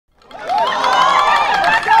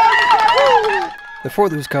The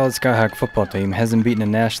Fort Lewis College Skyhawk football team hasn't beaten a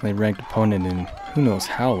nationally ranked opponent in who knows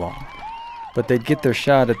how long, but they'd get their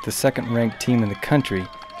shot at the second-ranked team in the country,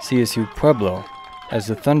 CSU-Pueblo, as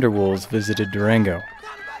the ThunderWolves visited Durango.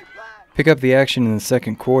 Pick up the action in the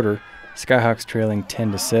second quarter, Skyhawks trailing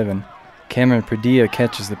 10-7. Cameron Padilla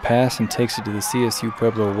catches the pass and takes it to the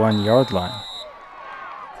CSU-Pueblo 1-yard line.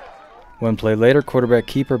 One play later, quarterback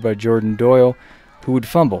keeper by Jordan Doyle, who would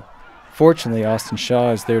fumble. Fortunately, Austin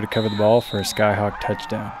Shaw is there to cover the ball for a Skyhawk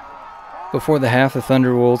touchdown. Before the half, the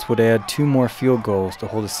ThunderWolves would add 2 more field goals to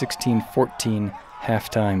hold a 16-14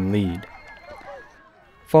 halftime lead.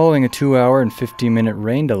 Following a 2-hour and 15-minute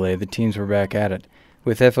rain delay, the teams were back at it,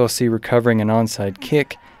 with FLC recovering an onside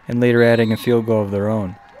kick and later adding a field goal of their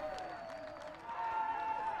own.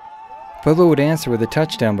 Pueblo would answer with a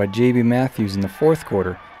touchdown by J.B. Matthews in the fourth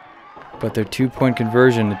quarter, but their 2-point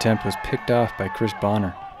conversion attempt was picked off by Chris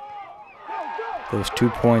Bonner. Those 2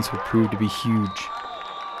 points would prove to be huge.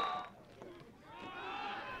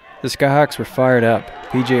 The Skyhawks were fired up,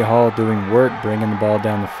 P.J. Hall doing work bringing the ball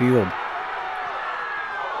down the field.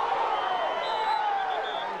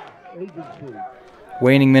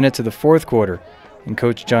 Waning minutes of the fourth quarter, and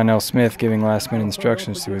Coach John L. Smith giving last-minute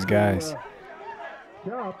instructions to his guys.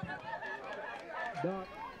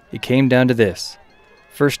 It came down to this.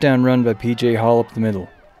 First down run by P.J. Hall up the middle.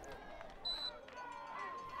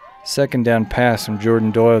 Second down pass from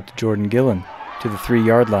Jordan Doyle to Jordan Gillen to the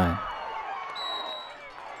 3-yard line.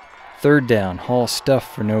 Third down, Hall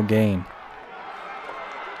stuffed for no gain.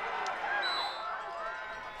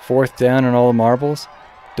 Fourth down on all the marbles,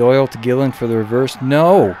 Doyle to Gillen for the reverse.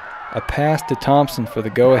 No! A pass to Thompson for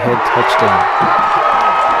the go-ahead touchdown.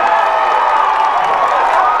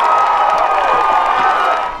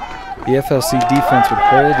 The FLC defense would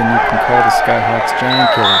hold, and you can call the Skyhawks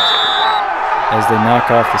giant killers as they knock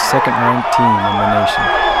off the second-ranked team in the nation.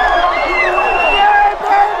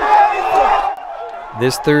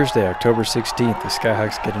 This Thursday, October 16th, the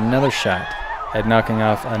Skyhawks get another shot at knocking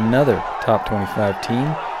off another top 25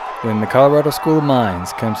 team when the Colorado School of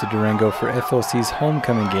Mines comes to Durango for FLC's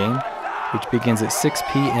homecoming game, which begins at 6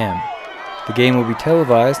 p.m. The game will be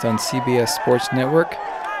televised on CBS Sports Network,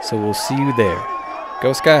 so we'll see you there.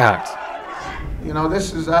 Go Skyhawks! You know,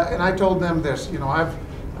 this is, and I told them this, you know, I've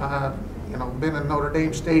been in Notre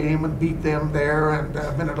Dame Stadium and beat them there, and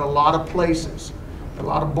been at a lot of places, a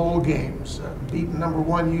lot of bowl games, beaten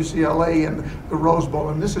 #1 UCLA in the Rose Bowl,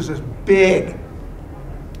 and this is as big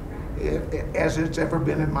as it's ever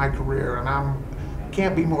been in my career, and I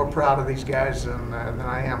can't be more proud of these guys than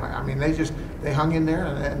I am. I mean, they hung in there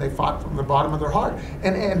and they fought from the bottom of their heart,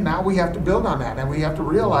 and now we have to build on that, and we have to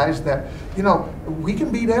realize that, you know, we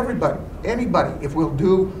can beat anybody if we'll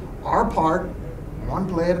do our part one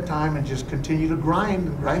play at a time and just continue to grind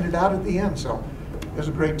it out at the end. So it was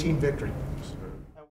a great team victory.